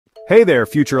Hey there,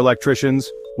 future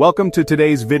electricians. Welcome to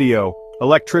today's video,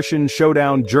 Electrician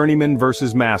Showdown Journeyman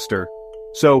versus Master.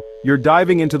 So, you're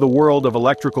diving into the world of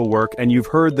electrical work and you've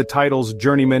heard the titles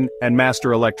Journeyman and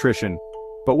Master Electrician.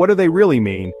 But what do they really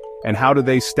mean, and how do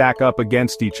they stack up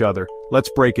against each other? Let's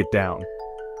break it down.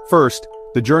 First,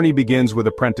 the journey begins with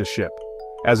apprenticeship.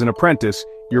 As an apprentice,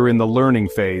 you're in the learning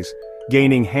phase,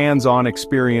 gaining hands-on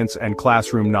experience and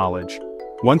classroom knowledge.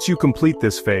 Once you complete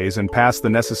this phase and pass the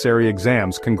necessary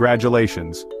exams,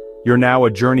 congratulations. You're now a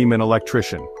journeyman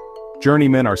electrician.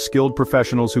 Journeymen are skilled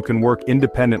professionals who can work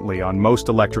independently on most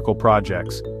electrical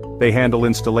projects. They handle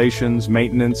installations,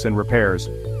 maintenance, and repairs.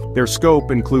 Their scope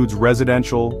includes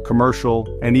residential, commercial,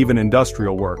 and even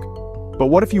industrial work. But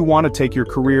what if you want to take your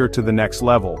career to the next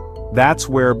level? That's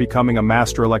where becoming a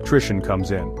master electrician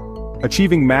comes in.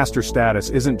 Achieving master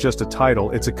status isn't just a title,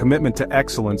 it's a commitment to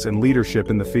excellence and leadership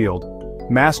in the field.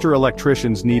 Master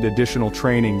electricians need additional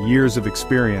training, years of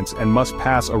experience, and must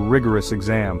pass a rigorous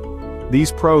exam.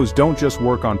 These pros don't just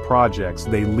work on projects,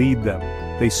 they lead them.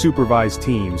 They supervise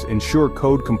teams, ensure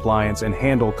code compliance, and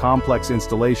handle complex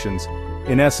installations.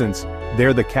 In essence,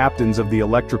 they're the captains of the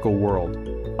electrical world.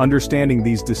 Understanding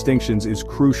these distinctions is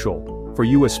crucial. For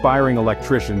you aspiring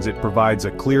electricians, it provides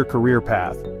a clear career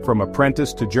path, from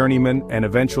apprentice to journeyman and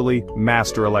eventually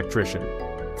master electrician.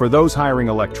 For those hiring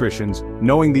electricians,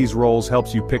 knowing these roles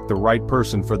helps you pick the right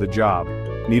person for the job.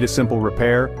 Need a simple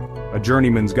repair? A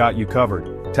journeyman's got you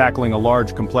covered. Tackling a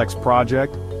large complex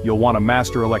project? You'll want a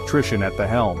master electrician at the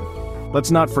helm.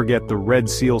 Let's not forget the Red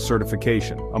Seal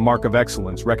certification, a mark of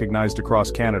excellence recognized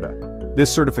across Canada.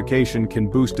 This certification can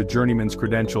boost a journeyman's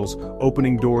credentials,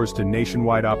 opening doors to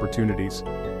nationwide opportunities.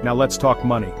 Now let's talk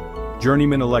money.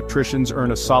 Journeyman electricians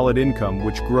earn a solid income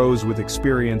which grows with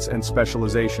experience and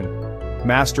specialization.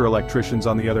 Master electricians,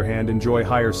 on the other hand, enjoy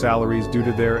higher salaries due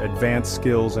to their advanced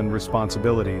skills and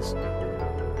responsibilities.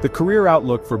 The career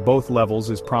outlook for both levels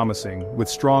is promising, with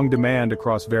strong demand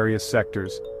across various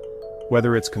sectors.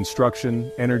 Whether it's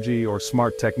construction, energy, or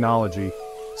smart technology,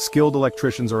 skilled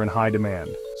electricians are in high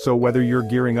demand. So whether you're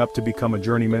gearing up to become a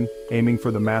journeyman, aiming for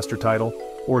the master title,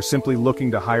 or simply looking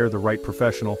to hire the right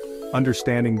professional,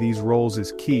 understanding these roles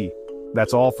is key.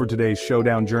 That's all for today's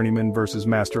Showdown Journeyman versus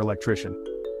Master Electrician.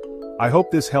 I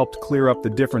hope this helped clear up the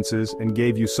differences and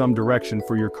gave you some direction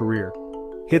for your career.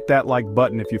 Hit that like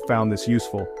button if you found this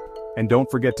useful. And don't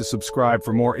forget to subscribe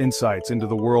for more insights into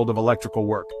the world of electrical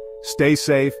work. Stay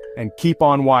safe and keep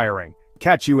on wiring.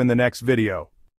 Catch you in the next video.